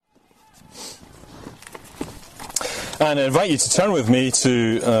And I invite you to turn with me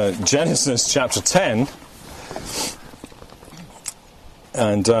to Genesis chapter 10.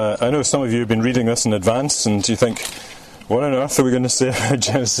 And I know some of you have been reading this in advance, and you think, what on earth are we going to say about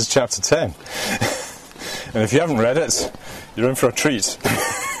Genesis chapter 10? And if you haven't read it, you're in for a treat.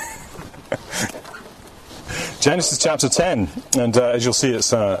 Genesis chapter 10, and as you'll see,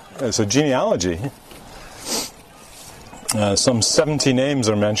 it's a genealogy. Some 70 names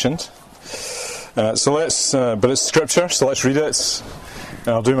are mentioned. But it's scripture, so let's read it. And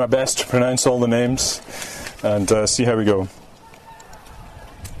I'll do my best to pronounce all the names and see how we go.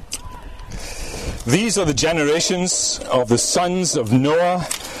 These are the generations of the sons of Noah,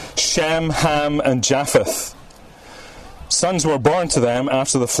 Shem, Ham, and Japheth. Sons were born to them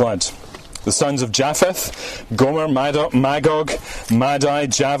after the flood. The sons of Japheth, Gomer, Magog, Madai,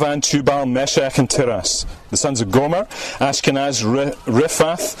 Javan, Tubal, Meshech, and Tiras. The sons of Gomer, Ashkenaz,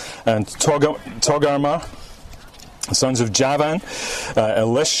 Riphath, and Togarmah. The sons of Javan,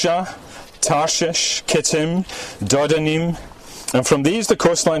 Elisha, Tarshish, Kittim, Dodanim. And from these the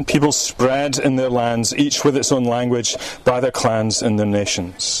coastline peoples spread in their lands, each with its own language, by their clans in their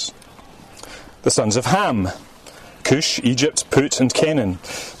nations. The sons of Ham, Cush, Egypt, Put, and Canaan.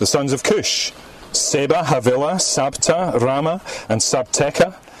 The sons of Cush, Seba, Havilah, Sabta, Rama, and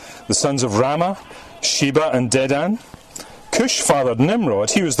Sabteka. The sons of Rama, Sheba, and Dedan. Cush fathered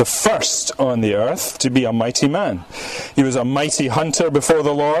Nimrod. He was the first on the earth to be a mighty man. He was a mighty hunter before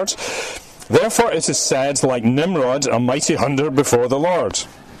the Lord. Therefore it is said, like Nimrod, a mighty hunter before the Lord.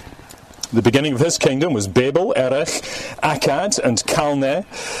 The beginning of his kingdom was Babel, Erech, Akkad, and Calneh,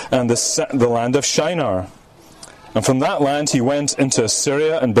 and the land of Shinar. And from that land he went into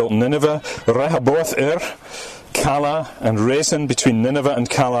Assyria and built Nineveh, Rehoboth-ir, Calah, and Resen between Nineveh and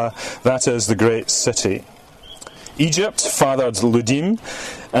Calah, that is the great city. Egypt fathered Ludim,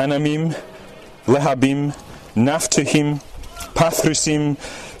 Anamim, Lehabim, Naphtuhim, Pathrusim,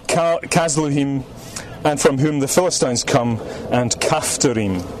 Kazluhim, and from whom the Philistines come, and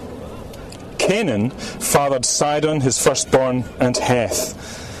Caphtorim. Canaan fathered Sidon, his firstborn, and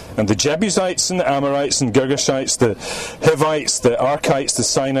Heth. And the Jebusites and the Amorites and Girgashites, the Hivites, the Arkites, the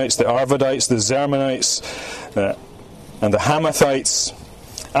Sinites, the Arvadites, the Zermanites, and the Hamathites.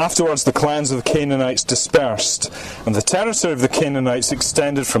 Afterwards the clans of the Canaanites dispersed, and the territory of the Canaanites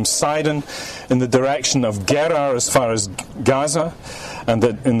extended from Sidon in the direction of Gerar as far as Gaza, and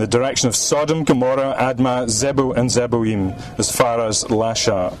in the direction of Sodom, Gomorrah, Admah, Zebul, and Zeboim as far as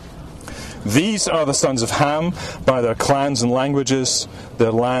Lasha. These are the sons of Ham by their clans and languages,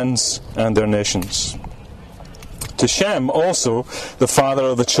 their lands and their nations. To Shem also, the father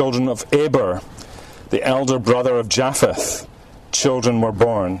of the children of Eber, the elder brother of Japheth, children were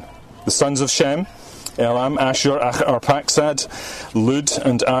born. The sons of Shem, Elam, Ashur, Arphaxad, Lud,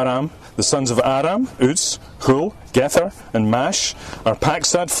 and Aram. The sons of Aram, Uz, Hul, Gether, and Mash.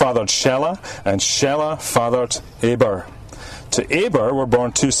 Arphaxad fathered Shelah, and Shelah fathered Eber. To Eber were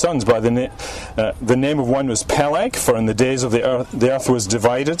born two sons. By the name of one was Peleg, for in the days of the earth was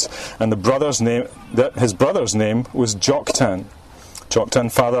divided, and his brother's name was Joktan. Joktan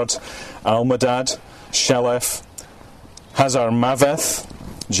fathered Almadad, Sheleph, Hazar-Maveth,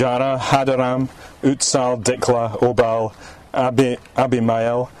 Jara, Hadaram, Utsal, Dikla, Obal,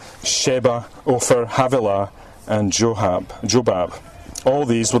 Abimael, Sheba, Ophir, Havilah, and Jobab. All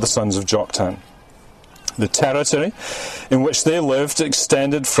these were the sons of Joktan. The territory in which they lived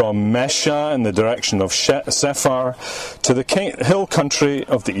extended from Mesha in the direction of Sephar to the hill country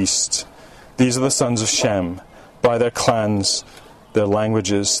of the east. These are the sons of Shem, by their clans, their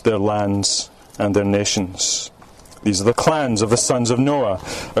languages, their lands, and their nations. These are the clans of the sons of Noah,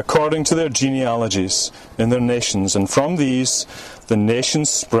 according to their genealogies in their nations, and from these the nations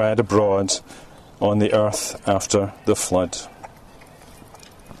spread abroad on the earth after the flood.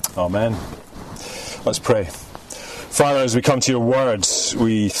 Amen. Let's pray. Father, as we come to your words,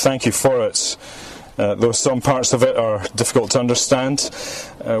 we thank you for it. Though some parts of it are difficult to understand,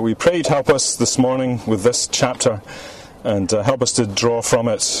 we pray you'd help us this morning with this chapter and help us to draw from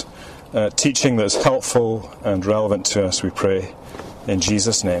it teaching that's helpful and relevant to us, we pray. In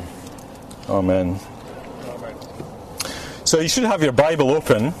Jesus' name. Amen. Amen. So you should have your Bible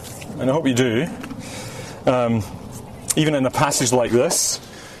open, and I hope you do. Even in a passage like this,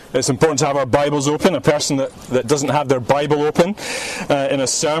 it's important to have our Bibles open. A person that doesn't have their Bible open in a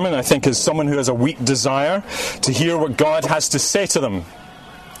sermon, I think, is someone who has a weak desire to hear what God has to say to them.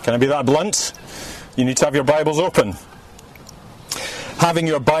 Can I be that blunt? You need to have your Bibles open. Having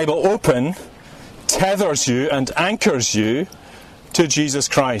your Bible open tethers you and anchors you to Jesus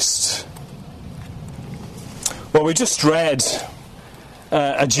Christ. Well, we just read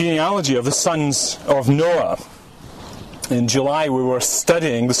a genealogy of the sons of Noah. In July we were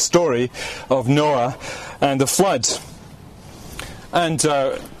studying the story of Noah and the flood. And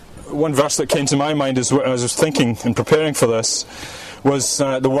one verse that came to my mind as I was thinking and preparing for this was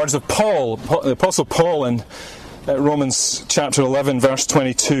the words of Paul, the Apostle Paul in Romans chapter 11 verse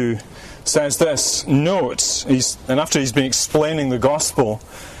 22 says this. Note, and after he's been explaining the gospel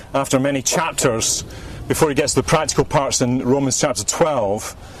after many chapters, before he gets to the practical parts in Romans chapter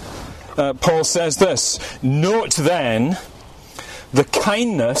 12, Paul says this, note then the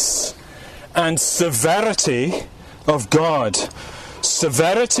kindness and severity of God.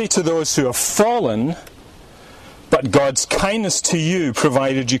 Severity to those who have fallen, but God's kindness to you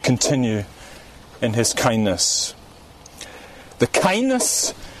provided you continue in his kindness. The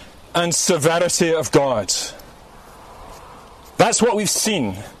kindness and severity of God. That's what we've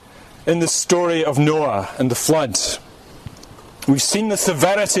seen in the story of Noah and the flood. We've seen the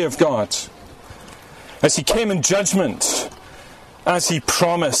severity of God as he came in judgment, as he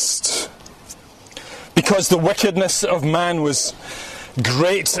promised, because the wickedness of man was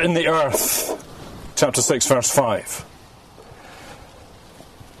great in the earth. Chapter 6 verse 5.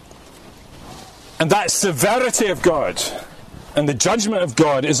 And that severity of God and the judgment of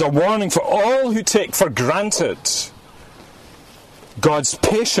God is a warning for all who take for granted God's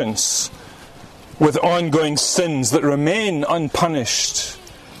patience with ongoing sins that remain unpunished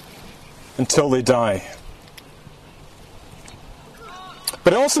until they die.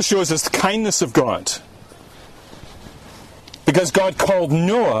 But it also shows us the kindness of God, because God called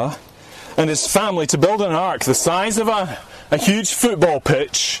Noah and his family to build an ark the size of a huge football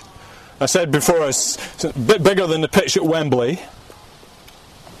pitch. I said before, it's a bit bigger than the pitch at Wembley.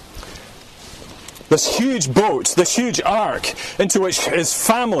 This huge boat, this huge ark, into which his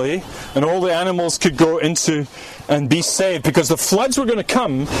family and all the animals could go into and be saved, because the floods were going to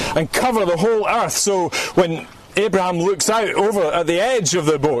come and cover the whole earth. So when Abraham looks out over at the edge of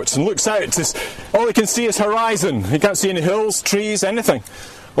the boat and looks out, all he can see is horizon. He can't see any hills, trees, anything.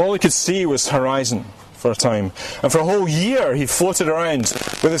 All he could see was horizon for a time. And for a whole year he floated around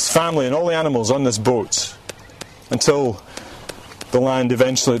with his family and all the animals on this boat until the land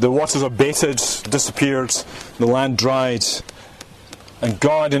eventually, the waters abated, disappeared, the land dried, and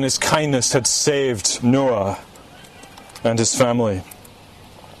God in his kindness had saved Noah and his family.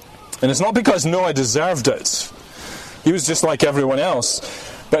 And it's not because Noah deserved it. He was just like everyone else.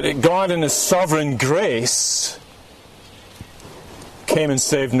 But God in his sovereign grace came and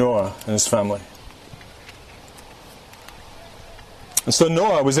saved Noah and his family. And so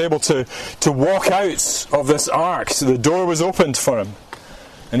Noah was able to walk out of this ark. So the door was opened for him.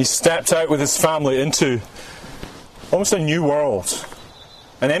 And he stepped out with his family into almost a new world.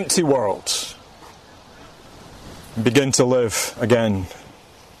 An empty world. And begin to live again.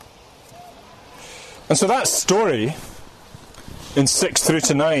 And so that story, in 6 through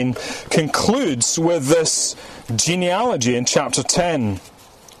to 9, concludes with this genealogy in chapter 10.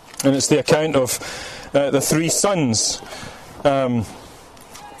 And it's the account of the three sons. Shem,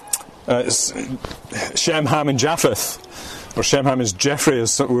 Ham and Japheth, or Shem, Ham is Jeffrey,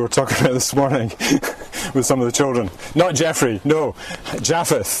 as we were talking about this morning with some of the children. Not Jeffrey, no,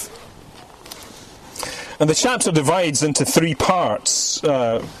 Japheth. And the chapter divides into three parts.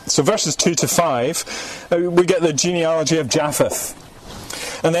 So verses 2 to 5, we get the genealogy of Japheth.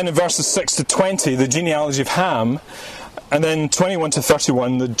 And then in verses 6 to 20, the genealogy of Ham. And then 21 to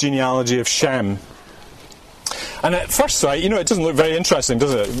 31, the genealogy of Shem. And at first sight, it doesn't look very interesting,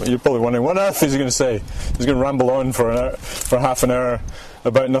 does it? You're probably wondering, what on earth is he going to say? He's going to ramble on for half an hour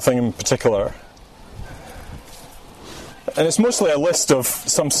about nothing in particular. And it's mostly a list of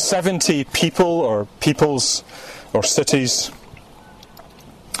some 70 people or peoples or cities.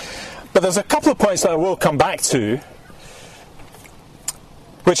 But there's a couple of points that I will come back to,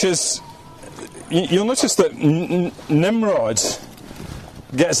 which is, you'll notice that Nimrod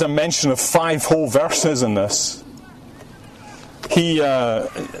gets a mention of 5 whole verses in this.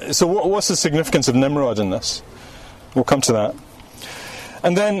 So what's the significance of Nimrod in this? We'll come to that.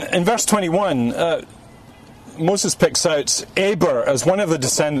 And then in verse 21, Moses picks out Eber as one of the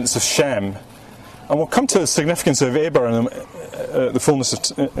descendants of Shem. And we'll come to the significance of Eber in the fullness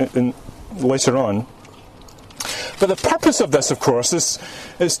of later on. But the purpose of this, of course,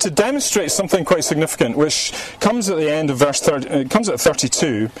 is to demonstrate something quite significant, which comes at the end of verse 30, comes at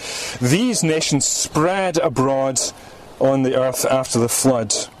 32. These nations spread abroad on the earth after the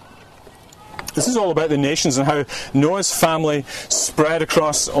flood. This is all about the nations and how Noah's family spread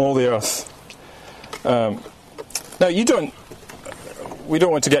across all the earth. Now, we don't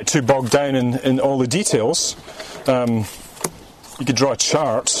want to get too bogged down in all the details. You could draw a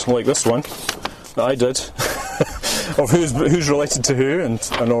chart like this one that I did. of who's related to who and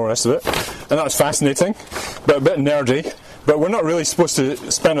all the rest of it. And that's fascinating, but a bit nerdy. But we're not really supposed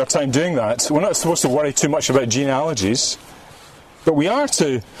to spend our time doing that. We're not supposed to worry too much about genealogies. But we are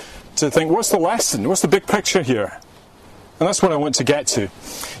to think, what's the lesson? What's the big picture here? And that's what I want to get to.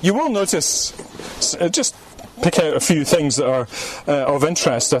 You will notice, just pick out a few things that are of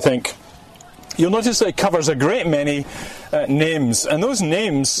interest, I think. You'll notice that it covers a great many names. And those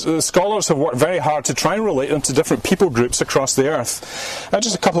names, scholars have worked very hard to try and relate them to different people groups across the earth.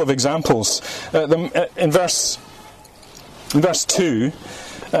 Just a couple of examples. In verse 2,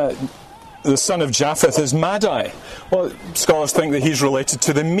 the son of Japheth is Madai. Well, scholars think that he's related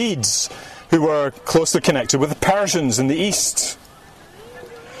to the Medes, who were closely connected with the Persians in the east.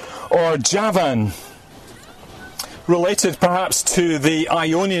 Or Javan, related perhaps to the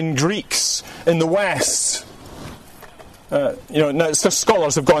Ionian Greeks in the west. Now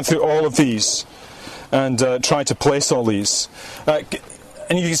scholars have gone through all of these and tried to place all these.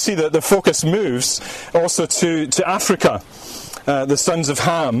 And you can see that the focus moves also to Africa. The sons of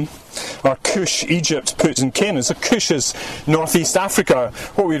Ham are Cush, Egypt, Put, and Canaan. So Cush is northeast Africa,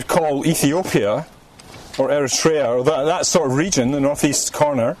 what we would call Ethiopia, or Eritrea, or that sort of region, the northeast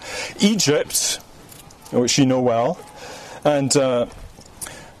corner. Egypt, which you know well, and other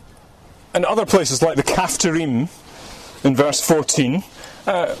places like the Caphtorim in verse 14,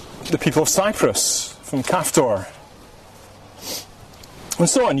 the people of Cyprus, from Caphtor, and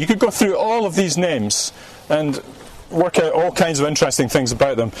so on. You could go through all of these names and work out all kinds of interesting things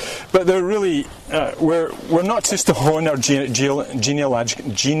about them, but they're really we're not just to hone our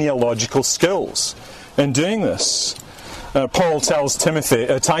genealogical skills in doing this. Paul tells Titus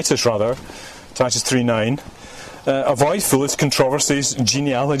 3:9, avoid foolish controversies,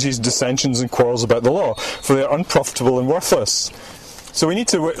 genealogies, dissensions, and quarrels about the law, for they are unprofitable and worthless. So we need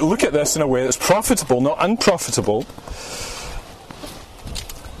to look at this in a way that's profitable, not unprofitable.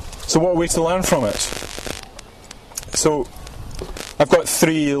 So what are we to learn from it? So I've got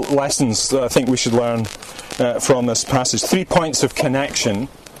 3 lessons that I think we should learn from this passage. 3 points of connection,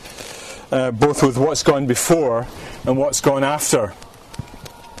 both with what's gone before and what's gone after.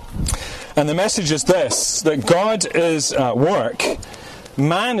 And the message is this, that God is at work,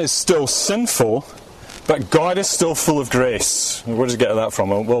 man is still sinful, but God is still full of grace. Where does he get that from?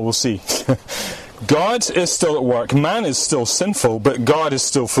 Well, we'll see. God is still at work, man is still sinful, but God is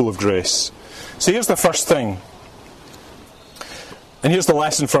still full of grace. So here's the first thing. And here's the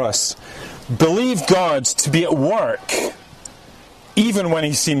lesson for us. Believe God to be at work even when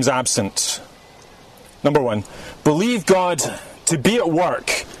he seems absent. Number 1. Believe God to be at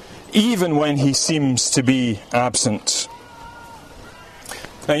work even when he seems to be absent.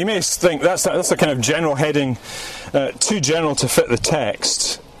 Now you may think that's a kind of general heading, too general to fit the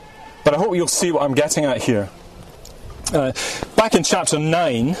text. But I hope you'll see what I'm getting at here. Back in chapter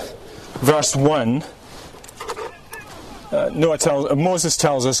 9, verse 1, Moses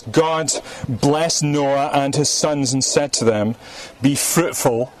tells us, God blessed Noah and his sons and said to them, be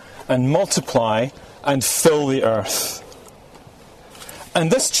fruitful and multiply and fill the earth. And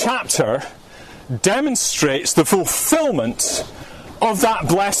this chapter demonstrates the fulfillment of that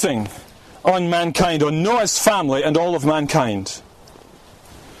blessing on mankind, on Noah's family and all of mankind.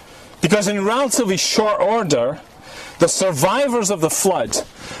 Because in relatively short order, the survivors of the flood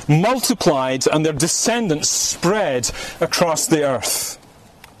multiplied and their descendants spread across the earth.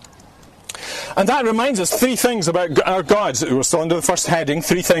 And that reminds us 3 things about our God. We're still under the first heading,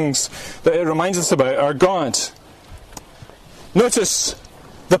 3 things that it reminds us about our God. Notice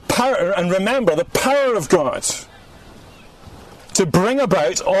the power, and remember the power of God to bring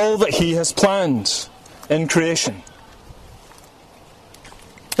about all that he has planned in creation.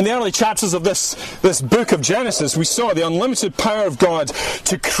 In the early chapters of this book of Genesis, we saw the unlimited power of God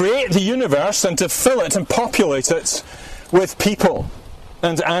to create the universe and to fill it and populate it with people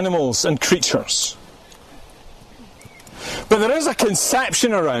and animals and creatures. But there is a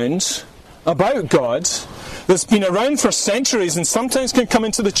conception around about God that's been around for centuries and sometimes can come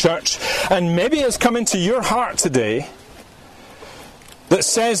into the church, and maybe has come into your heart today, that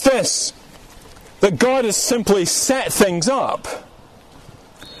says this, that God has simply set things up,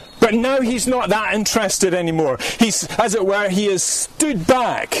 but now he's not that interested anymore. He's, as it were, he has stood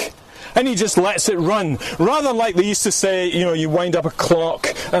back and he just lets it run. Rather like they used to say, you wind up a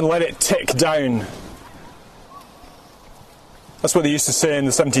clock and let it tick down. That's what they used to say in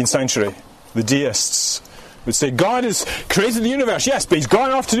the 17th century. The deists would say, God has created the universe, yes, but he's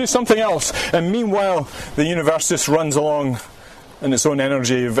gone off to do something else. And meanwhile, the universe just runs along in its own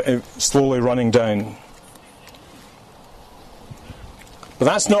energy, slowly running down. But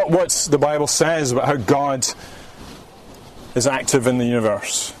that's not what the Bible says about how God is active in the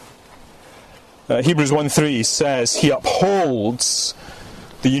universe. Hebrews 1:3 says, He upholds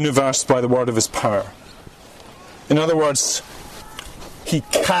the universe by the word of His power. In other words, He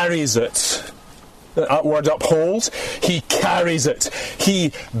carries it. That word uphold, He carries it.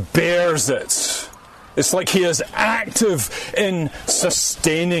 He bears it. It's like He is active in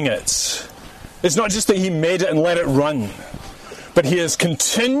sustaining it. It's not just that He made it and let it run, but He is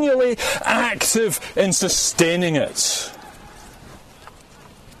continually active in sustaining it.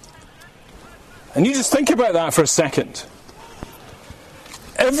 And you just think about that for a second.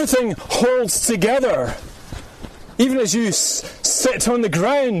 Everything holds together. Even as you sit on the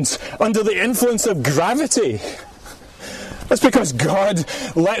ground under the influence of gravity. That's because God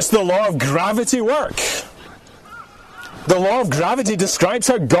lets the law of gravity work. The law of gravity describes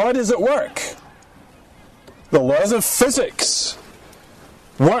how God is at work. The laws of physics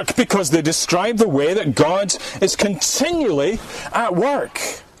work because they describe the way that God is continually at work.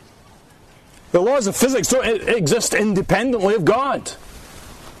 The laws of physics don't exist independently of God.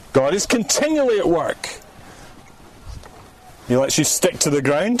 God is continually at work. He lets you stick to the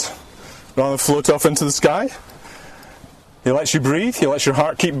ground rather than float off into the sky. He lets you breathe. He lets your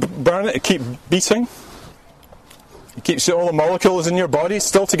heart keep beating. He keeps all the molecules in your body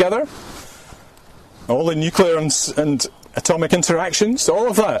still together. All the nuclear and atomic interactions, all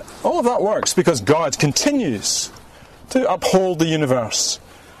of that works because God continues to uphold the universe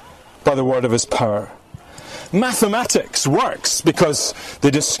by the word of His power. Mathematics works because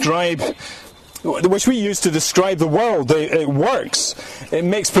they describe, which we use to describe the world. It works. It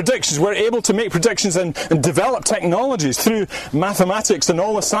makes predictions. We're able to make predictions and develop technologies through mathematics and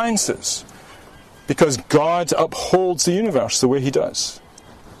all the sciences because God upholds the universe the way He does.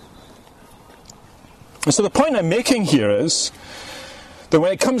 And so the point I'm making here is that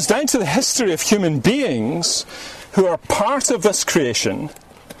when it comes down to the history of human beings who are part of this creation,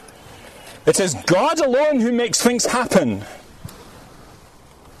 it is God alone who makes things happen,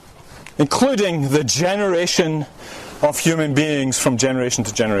 including the generation of human beings from generation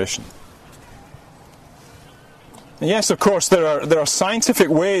to generation. And yes, of course, there are scientific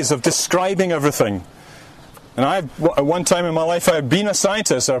ways of describing everything. And at one time in my life, I had been a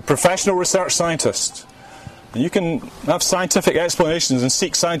scientist, a professional research scientist. And you can have scientific explanations and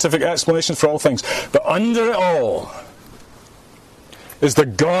seek scientific explanations for all things. But under it all is the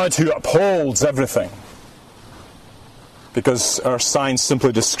God who upholds everything. Because our science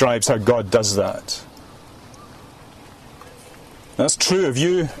simply describes how God does that. That's true of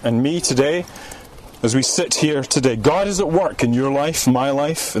you and me today as we sit here today. God is at work in your life, my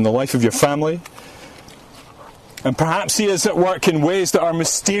life, in the life of your family. And perhaps He is at work in ways that are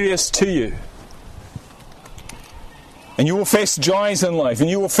mysterious to you. And you will face joys in life, and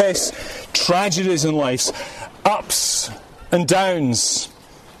you will face tragedies in life, ups and downs,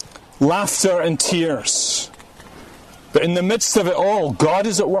 laughter and tears. But in the midst of it all, God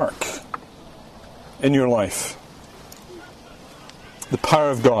is at work in your life. The power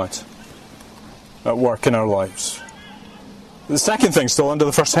of God at work in our lives. The second thing, still under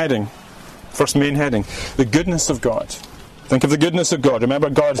the first main heading, the goodness of God. Think of the goodness of God. Remember,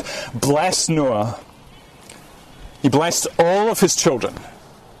 God blessed Noah. He blessed all of his children,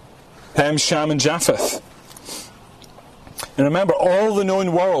 Ham, Shem, and Japheth. And remember, all the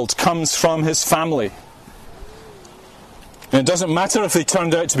known world comes from his family. And it doesn't matter if they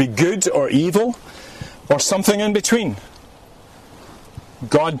turned out to be good or evil or something in between.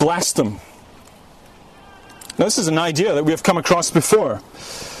 God blessed them. Now, this is an idea that we have come across before.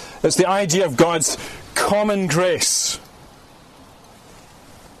 It's the idea of God's common grace.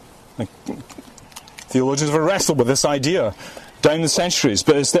 Theologians have wrestled with this idea down the centuries,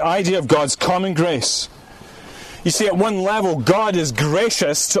 but it's the idea of God's common grace. You see, at one level, God is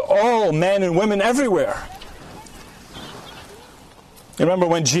gracious to all men and women everywhere. You remember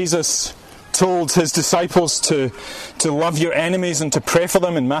when Jesus told his disciples to love your enemies and to pray for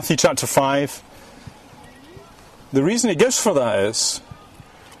them in Matthew chapter 5? The reason he gives for that is,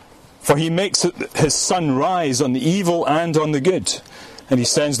 for he makes his sun rise on the evil and on the good, and he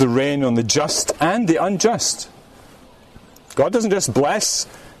sends the rain on the just and the unjust. God doesn't just bless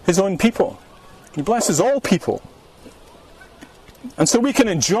his own people, he blesses all people. And so we can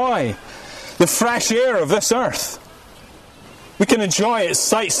enjoy the fresh air of this earth. We can enjoy its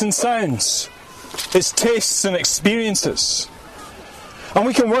sights and sounds, its tastes and experiences. And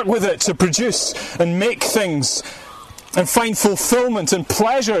we can work with it to produce and make things and find fulfillment and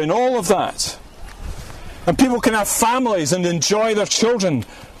pleasure in all of that. And people can have families and enjoy their children.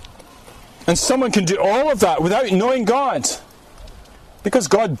 And someone can do all of that without knowing God, because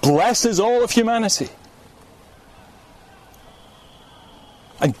God blesses all of humanity.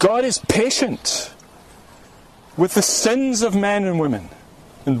 And God is patient with the sins of men and women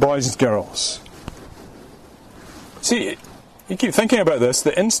and boys and girls. See, you keep thinking about this.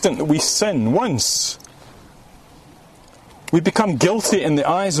 The instant that we sin once, we become guilty in the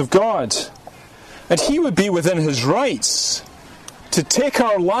eyes of God. And He would be within His rights to take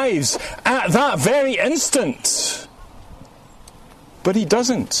our lives at that very instant. But He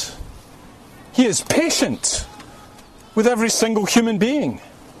doesn't. He is patient with every single human being.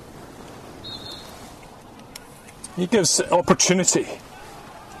 He gives opportunity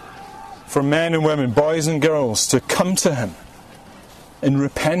for men and women, boys and girls, to come to Him in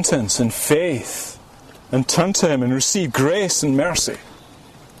repentance and faith and turn to Him and receive grace and mercy.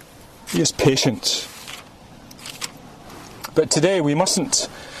 He is patient. But today we mustn't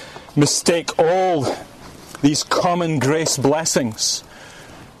mistake all these common grace blessings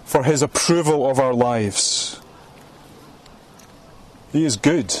for His approval of our lives. He is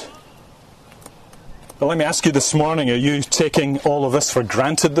good. But let me ask you this morning, are you taking all of this for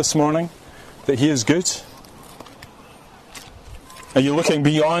granted this morning? That He is good? Are you looking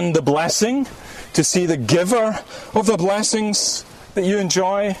beyond the blessing to see the giver of the blessings that you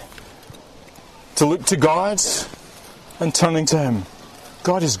enjoy? To look to God and turning to Him.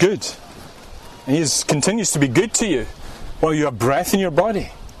 God is good. And He continues to be good to you while you have breath in your body.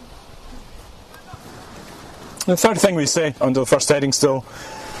 The third thing we say under the first heading still,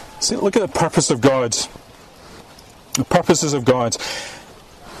 see, look at the purpose of God. The purposes of God.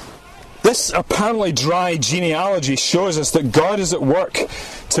 This apparently dry genealogy shows us that God is at work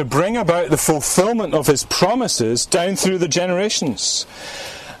to bring about the fulfillment of His promises down through the generations.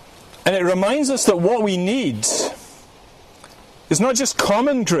 And it reminds us that what we need is not just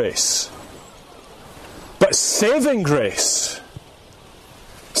common grace, but saving grace.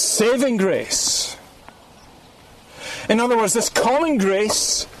 Saving grace. In other words, this common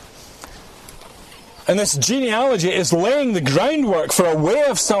grace and this genealogy is laying the groundwork for a way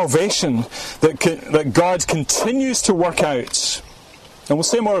of salvation that God continues to work out. And we'll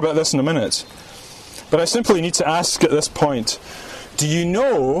say more about this in a minute. But I simply need to ask at this point, do you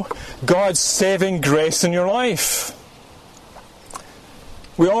know God's saving grace in your life?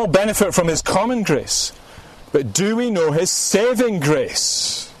 We all benefit from His common grace. But do we know His saving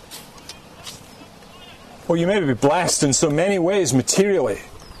grace? Well, you may be blessed in so many ways materially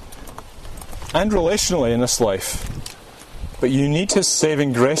and relationally in this life, but you need His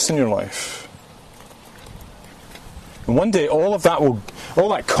saving grace in your life. And one day all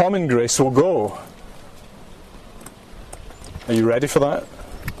that common grace will go. Are you ready for that?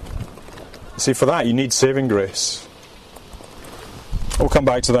 See, for that you need saving grace. We'll come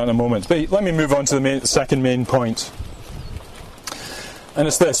back to that in a moment. But let me move on to the second main point. And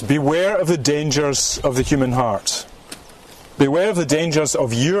it's this: beware of the dangers of the human heart. Beware of the dangers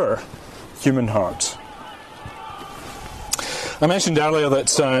of your human heart. I mentioned earlier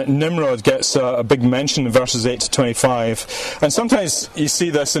that Nimrod gets a big mention in verses 8 to 25. And sometimes you see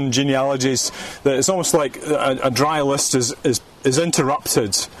this in genealogies, that it's almost like a dry list is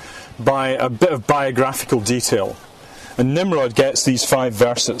interrupted by a bit of biographical detail. And Nimrod gets these 5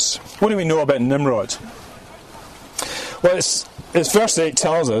 verses. What do we know about Nimrod? Well, it's verse 8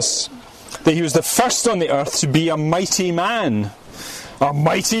 tells us that he was the first on the earth to be a mighty man. A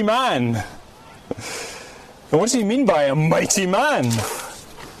mighty man. And what does he mean by a mighty man?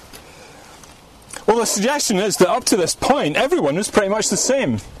 Well, the suggestion is that up to this point, everyone was pretty much the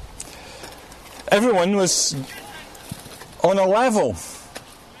same. Everyone was on a level.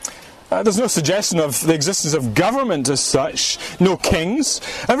 There's no suggestion of the existence of government as such, no kings.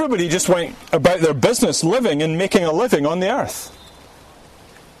 Everybody just went about their business, living and making a living on the earth.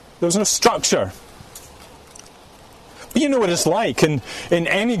 There was no structure. But you know what it's like in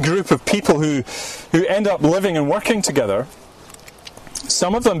any group of people who end up living and working together.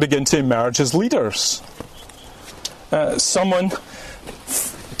 Some of them begin to emerge as leaders. Someone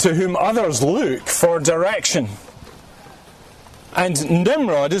to whom others look for direction. And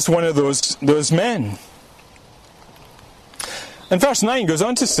Nimrod is one of those men. And verse 9 goes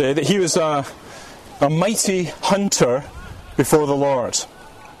on to say that he was a mighty hunter before the Lord.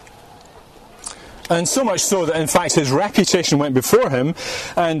 And so much so that in fact his reputation went before him,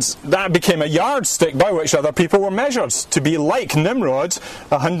 and that became a yardstick by which other people were measured. To be like Nimrod,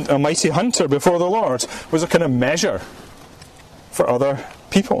 a mighty hunter before the Lord, was a kind of measure for other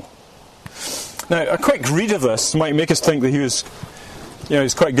people. Now, a quick read of this might make us think that he's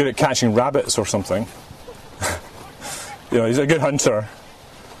quite good at catching rabbits or something. He's a good hunter.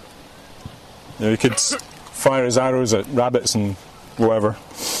 He could fire his arrows at rabbits and whatever.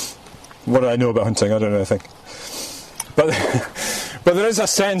 What do I know about hunting? I don't know anything. But But there is a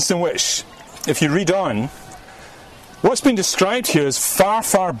sense in which, if you read on, what's been described here is far,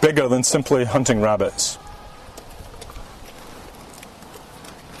 far bigger than simply hunting rabbits.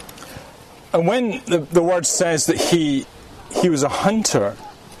 And when the word says that he was a hunter,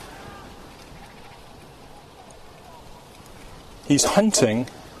 he's hunting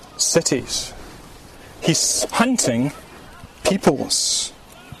cities. He's hunting peoples.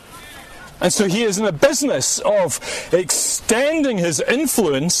 And so he is in the business of extending his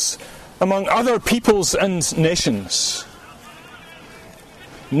influence among other peoples and nations.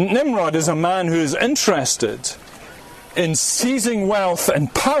 Nimrod is a man who is interested in seizing wealth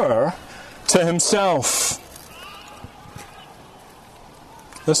and power to himself.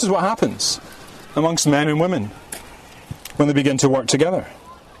 This is what happens amongst men and women when they begin to work together.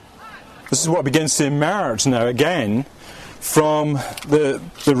 This is what begins to emerge now again from the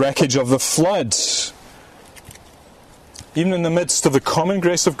wreckage of the flood. Even in the midst of the common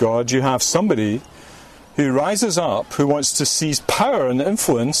grace of God, you have somebody who rises up, who wants to seize power and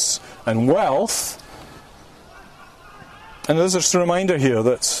influence and wealth. And there's just a reminder here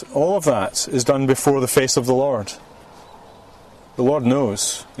that all of that is done before the face of the Lord. The Lord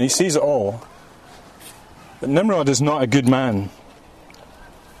knows, and he sees it all. But Nimrod is not a good man.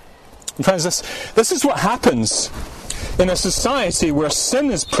 And friends, this is what happens in a society where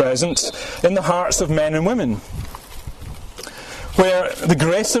sin is present in the hearts of men and women. Where the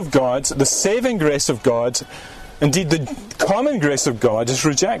grace of God, the saving grace of God, indeed the common grace of God is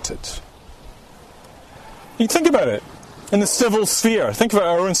rejected. You think about it. In the civil sphere, think about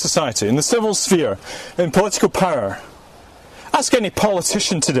our own society, in the civil sphere, in political power. Ask any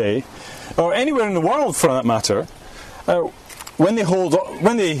politician today, or anywhere in the world for that matter, when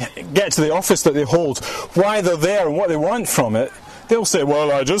they get to the office that they hold, why they're there and what they want from it, they'll say,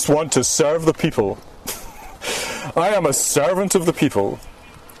 well, I just want to serve the people. I am a servant of the people.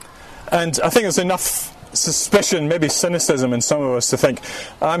 And I think there's enough suspicion, maybe cynicism in some of us to think,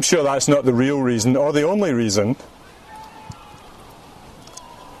 I'm sure that's not the real reason or the only reason.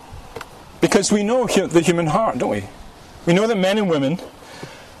 Because we know the human heart, don't we? We know that men and women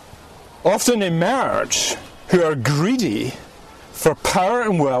often emerge who are greedy for power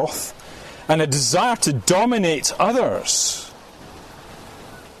and wealth and a desire to dominate others.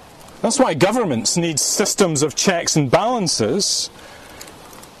 That's why governments need systems of checks and balances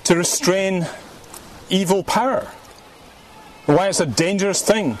to restrain evil power. Why it's a dangerous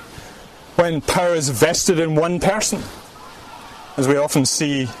thing when power is vested in one person, as we often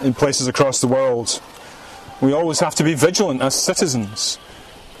see in places across the world. We always have to be vigilant as citizens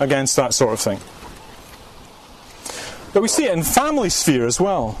against that sort of thing. But we see it in family sphere as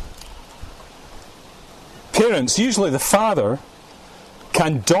well. Parents, usually the father,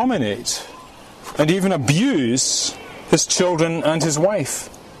 can dominate and even abuse his children and his wife.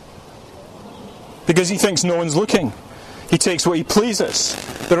 Because he thinks no one's looking. He takes what he pleases.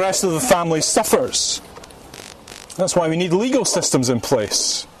 The rest of the family suffers. That's why we need legal systems in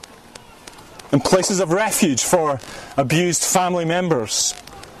place. And places of refuge for abused family members,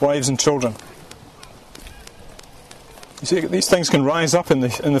 wives and children. You see, these things can rise up in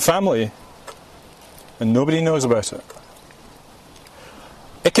the family and nobody knows about it.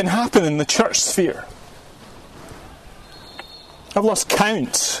 It can happen in the church sphere. I've lost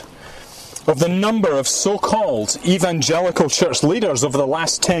count of the number of so-called evangelical church leaders over the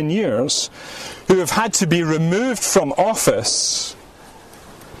last 10 years who have had to be removed from office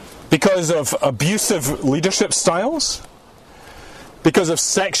because of abusive leadership styles, because of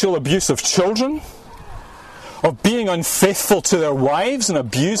sexual abuse of children, of being unfaithful to their wives and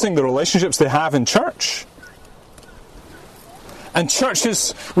abusing the relationships they have in church. And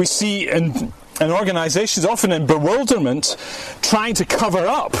churches, we see in organisations, often in bewilderment, trying to cover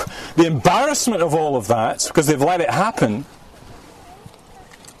up the embarrassment of all of that because they've let it happen.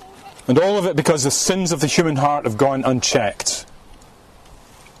 And all of it because the sins of the human heart have gone unchecked.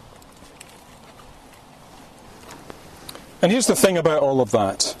 And here's the thing about all of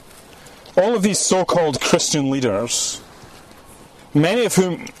that. All of these so-called Christian leaders, many of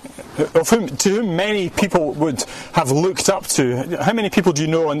whom to whom many people would have looked up to. How many people do you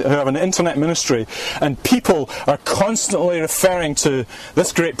know who have an internet ministry and people are constantly referring to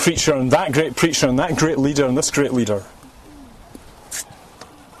this great preacher and that great preacher and that great leader and this great leader?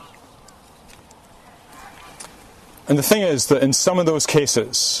 And the thing is that in some of those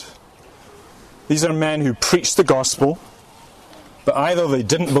cases, these are men who preached the gospel, but either they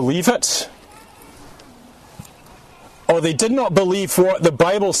didn't believe it, or they did not believe what the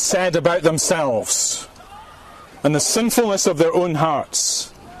Bible said about themselves and the sinfulness of their own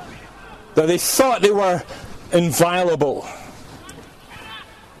hearts, that they thought they were inviolable,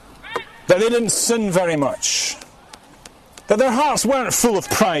 that they didn't sin very much, that their hearts weren't full of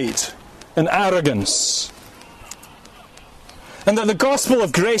pride and arrogance, and that the gospel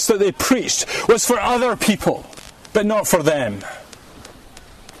of grace that they preached was for other people, but not for them.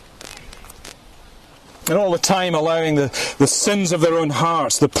 And all the time allowing the sins of their own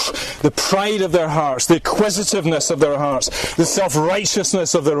hearts, the pride of their hearts, the acquisitiveness of their hearts, the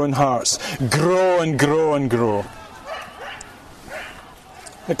self-righteousness of their own hearts grow and grow and grow.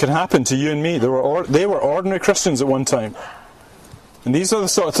 It can happen to you and me. They were ordinary Christians at one time. And these are the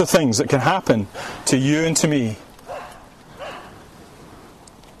sorts of things that can happen to you and to me.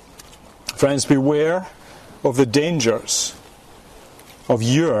 Friends, beware of the dangers of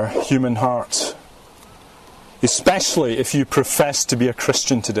your human heart, especially if you profess to be a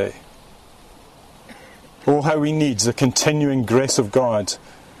Christian today. Oh, how we need the continuing grace of God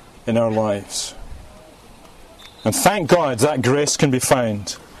in our lives. And thank God that grace can be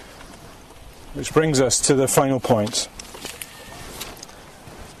found. Which brings us to the final point.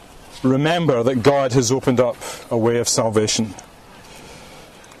 Remember that God has opened up a way of salvation.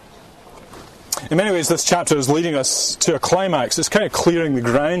 In many ways, this chapter is leading us to a climax. It's kind of clearing the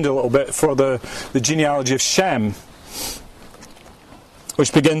ground a little bit for the genealogy of Shem,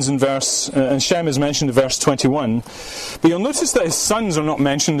 which begins in and Shem is mentioned in verse 21. But you'll notice that his sons are not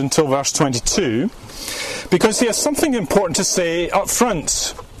mentioned until verse 22, because he has something important to say up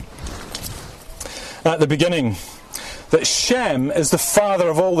front at the beginning. That Shem is the father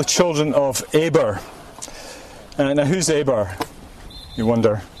of all the children of Eber. Now, who's Eber? You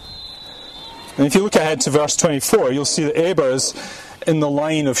wonder. And if you look ahead to verse 24, you'll see that Eber is in the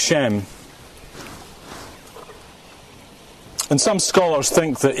line of Shem. And some scholars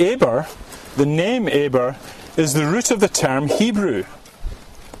think that Eber, the name Eber, is the root of the term Hebrew.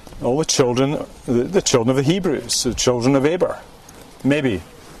 All the children of the Hebrews, the children of Eber. Maybe.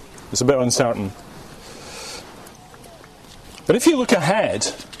 It's a bit uncertain. But if you look ahead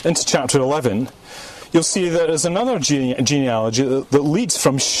into chapter 11, you'll see that there's another genealogy that leads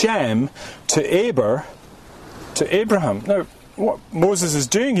from Shem to Eber to Abraham. Now, what Moses is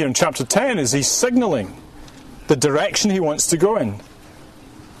doing here in chapter 10 is he's signalling the direction he wants to go in.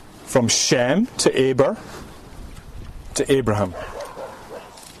 From Shem to Eber to Abraham.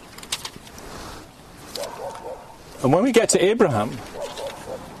 And when we get to Abraham,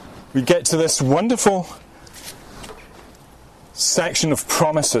 we get to this wonderful section of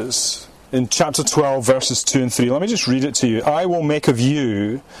promises in chapter 12, verses 2 and 3. Let me just read it to you. I will make of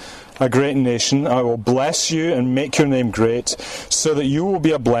you a great nation. I will bless you and make your name great, so that you will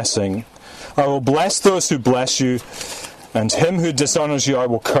be a blessing. I will bless those who bless you, and him who dishonours you I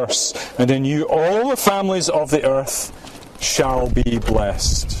will curse. And in you all the families of the earth shall be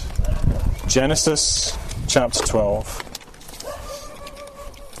blessed. Genesis chapter 12.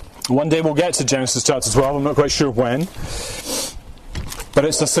 One day we'll get to Genesis chapter 12. I'm not quite sure when. But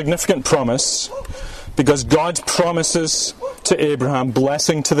it's a significant promise, because God promises to Abraham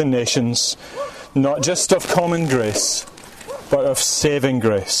blessing to the nations, not just of common grace, but of saving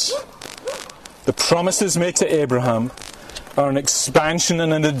grace. The promises made to Abraham are an expansion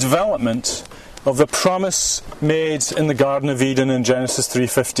and a development of the promise made in the Garden of Eden in Genesis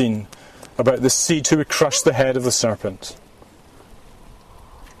 3:15 about the seed who would crush the head of the serpent.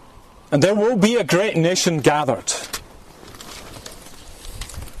 And there will be a great nation gathered.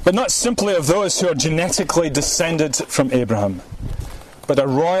 But not simply of those who are genetically descended from Abraham, but a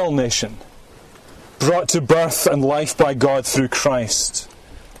royal nation, brought to birth and life by God through Christ,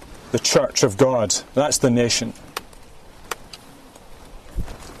 the church of God. That's the nation.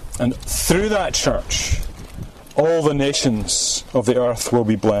 And through that church, all the nations of the earth will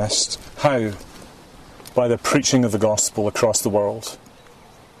be blessed. How? By the preaching of the gospel across the world.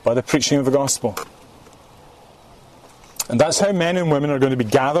 By the preaching of the gospel. And that's how men and women are going to be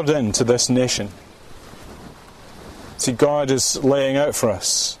gathered into this nation. See, God is laying out for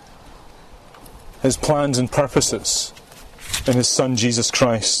us His plans and purposes in His Son Jesus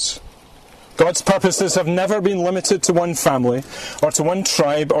Christ. God's purposes have never been limited to one family, or to one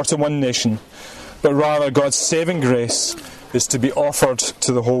tribe, or to one nation, but rather God's saving grace is to be offered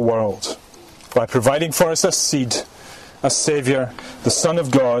to the whole world by providing for us a seed, a Saviour, the Son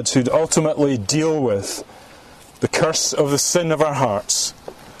of God, who'd ultimately deal with the curse of the sin of our hearts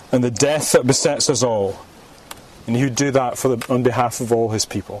and the death that besets us all. And He would do that on behalf of all His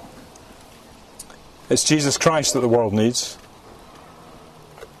people. It's Jesus Christ that the world needs.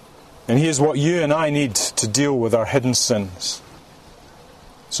 And He is what you and I need to deal with our hidden sins.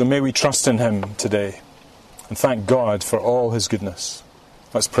 So may we trust in Him today and thank God for all His goodness.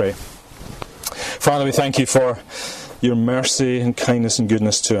 Let's pray. Father, we thank You for your mercy and kindness and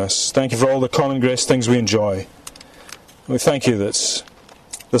goodness to us. Thank you for all the common grace things we enjoy. We thank you that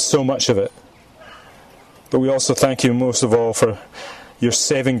there's so much of it. But we also thank you most of all for your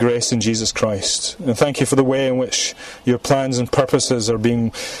saving grace in Jesus Christ. And thank you for the way in which your plans and purposes are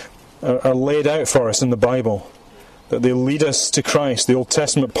laid out for us in the Bible. That they lead us to Christ. The Old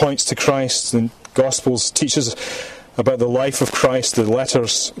Testament points to Christ. The Gospels teach us about the life of Christ. The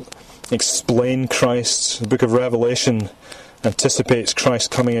letters explain Christ. The book of Revelation anticipates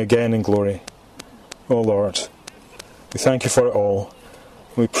Christ coming again in glory. Oh Lord, we thank you for it all.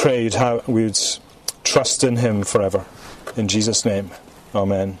 We pray we would trust in him forever. In Jesus' name,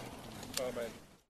 amen.